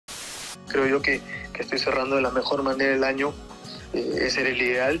Creo yo que estoy cerrando de la mejor manera el año, ese era el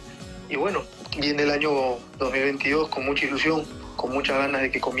ideal. Y bueno, viene el año 2022 con mucha ilusión, con muchas ganas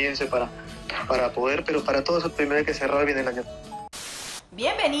de que comience para poder, pero para todo eso primero hay que cerrar bien el año.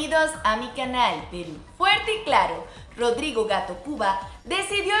 Bienvenidos a mi canal Perú. Fuerte y claro, Rodrigo Gato Cuba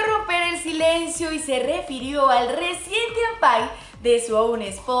decidió romper el silencio y se refirió al reciente ampay de su aún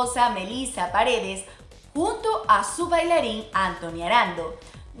esposa Melissa Paredes junto a su bailarín Cerrando,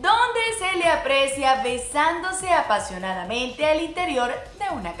 donde se le aprecia besándose apasionadamente al interior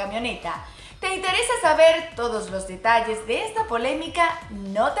de una camioneta. ¿Te interesa saber todos los detalles de esta polémica?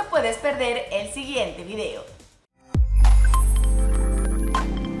 No te puedes perder el siguiente video.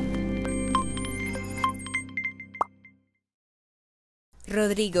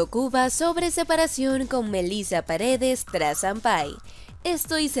 Rodrigo Cuba sobre separación con Melissa Paredes tras ampay.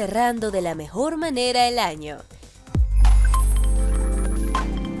 Estoy cerrando de la mejor manera el año.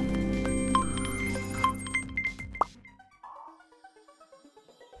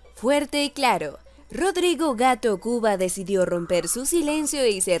 Fuerte y claro, Rodrigo Gato Cuba decidió romper su silencio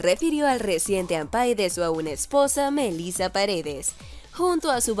y se refirió al reciente ampay de su aún esposa Melissa Paredes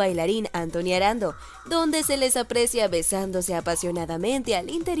junto a su bailarín Cerrando, donde se les aprecia besándose apasionadamente al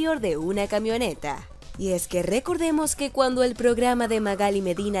interior de una camioneta. Y es que recordemos que cuando el programa de Magali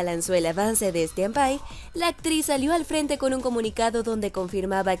Medina lanzó el avance de este ampay, la actriz salió al frente con un comunicado donde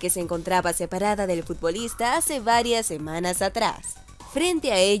confirmaba que se encontraba separada del futbolista hace varias semanas atrás.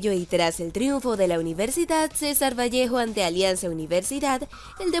 Frente a ello y tras el triunfo de la Universidad César Vallejo ante Alianza Universidad,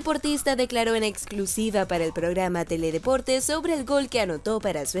 el deportista declaró en exclusiva para el programa Teledeportes sobre el gol que anotó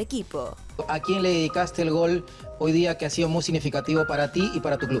para su equipo. ¿A quién le dedicaste el gol hoy día que ha sido muy significativo para ti y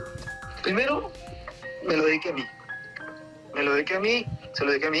para tu club? Primero, me lo dediqué a mí. Me lo dediqué a mí, se lo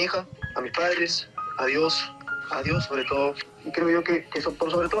dediqué a mi hija, a mis padres, a Dios sobre todo. Y creo yo que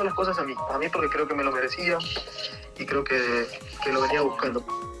por sobre todas las cosas a mí porque creo que me lo merecía y creo que lo venía buscando.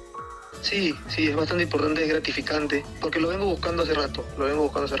 Sí, es bastante importante, es gratificante, porque lo vengo buscando hace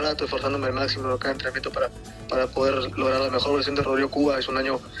rato, esforzándome al máximo en cada entrenamiento para poder lograr la mejor versión de Rodrigo Cuba. Es un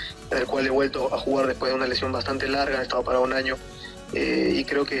año en el cual he vuelto a jugar después de una lesión bastante larga, he estado parado un año, y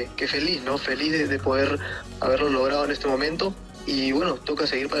creo que feliz, ¿no? Feliz de poder haberlo logrado en este momento, y bueno, toca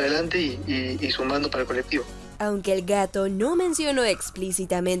seguir para adelante y sumando para el colectivo. Aunque el gato no mencionó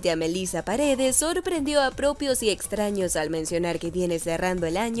explícitamente a Melissa Paredes, sorprendió a propios y extraños al mencionar que viene cerrando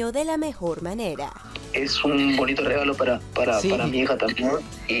el año de la mejor manera. Es un bonito regalo para mi hija también,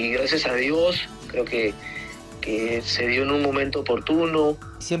 y gracias a Dios creo que se dio en un momento oportuno.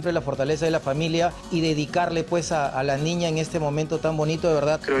 Siempre la fortaleza de la familia y dedicarle pues a la niña en este momento tan bonito, de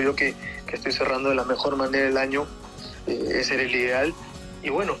verdad. Creo yo que estoy cerrando de la mejor manera el año, ese era el ideal. Y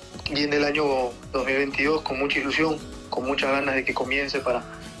bueno, viene el año 2022 con mucha ilusión, con muchas ganas de que comience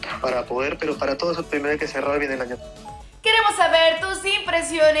para poder, pero para todo eso primero hay que cerrar bien el año. Queremos saber tus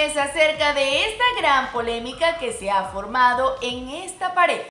impresiones acerca de esta gran polémica que se ha formado en esta pareja.